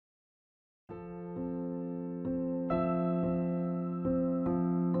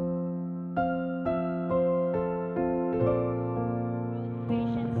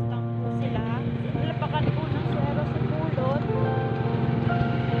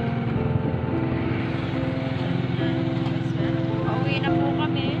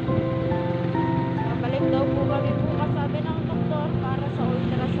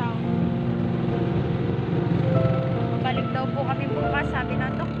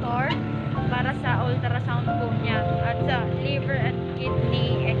doktor para sa ultrasound po niya at sa liver and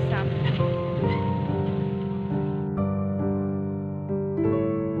kidney exam.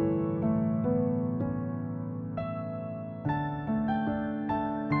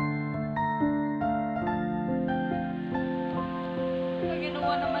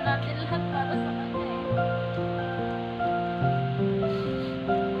 Ginawa naman natin lahat para sa kanya eh.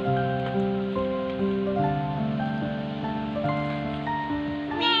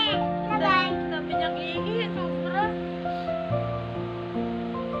 Sabi niya hihingi, sobra.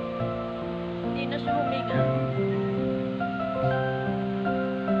 Hindi na siya humiga.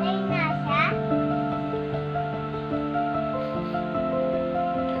 Ay, nasa?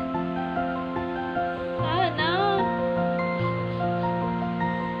 Sana.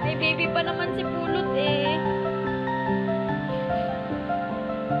 May baby pa naman si Pulot eh.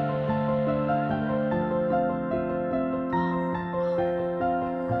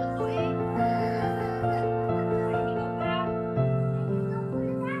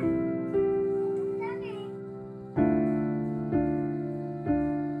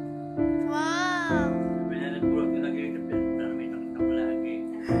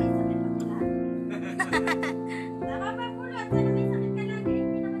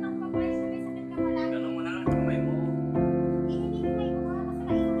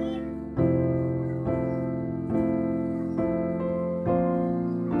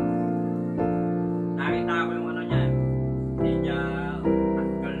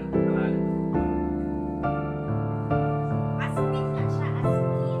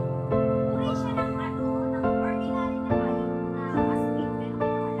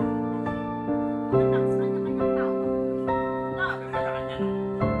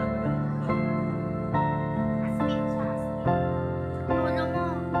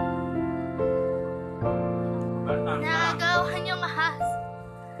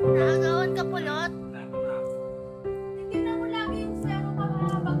 Nakagawan ka, Pulot. Tignan mo lagi yung swero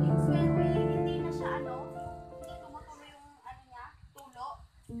kapag yung swero eh, hindi na siya hindi tumutuloy yung niya, tulo.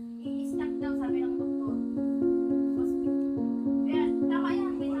 I-snack daw, sabi ng doktor. Kaya, tama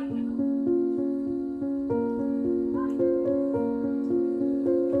yan,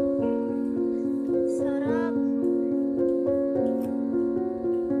 sarap.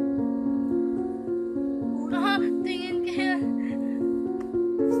 Tingin kaya.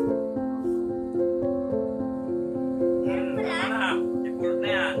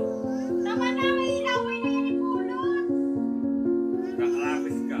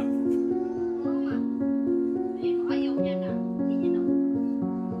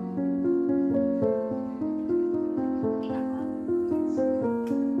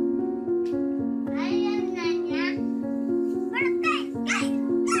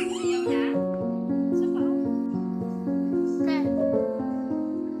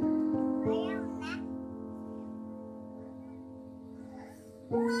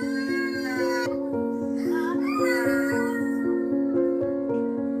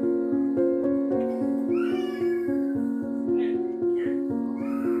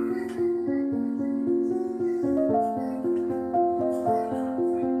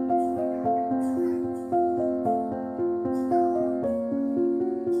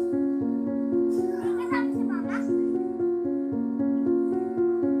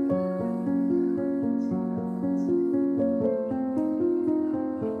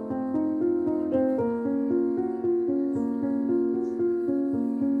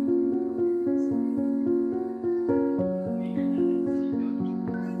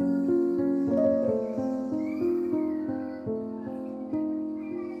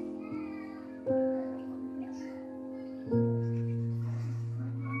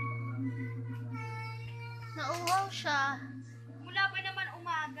 Nauwaw siya. Mula pa naman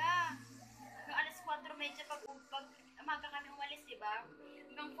umaga. Hanggang alas 4:30 pag umaga kami umalis, diba?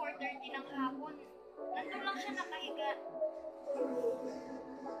 Hanggang 4:30 ng hapon. Nandun lang siya nakahiga.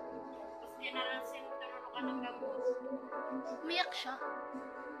 Tapos dinarasin, tururukan ng gamot. Umiyak siya?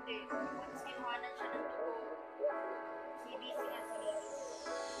 Hindi. Tapos kinuhanan siya ng dugo. CBC nga CBC.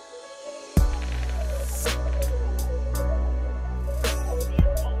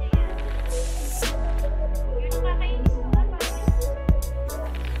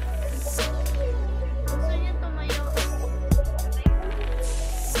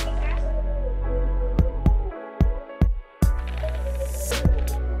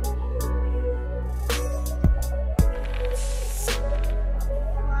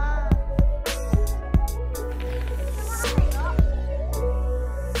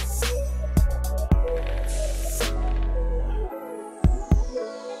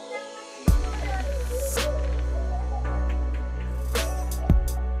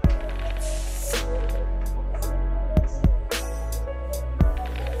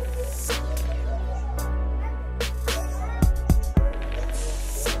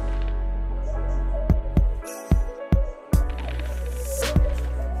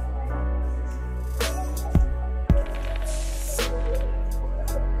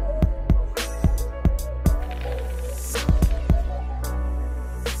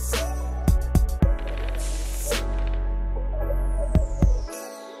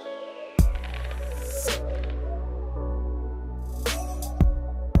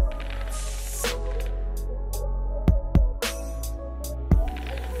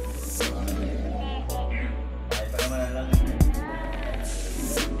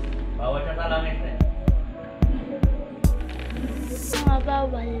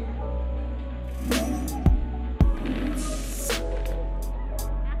 bawal.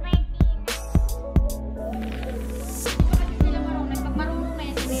 Marunong na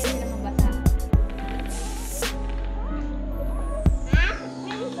yan, hindi sila magbasa.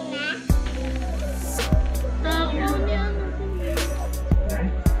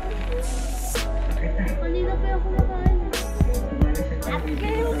 Kanina pa ako nakain.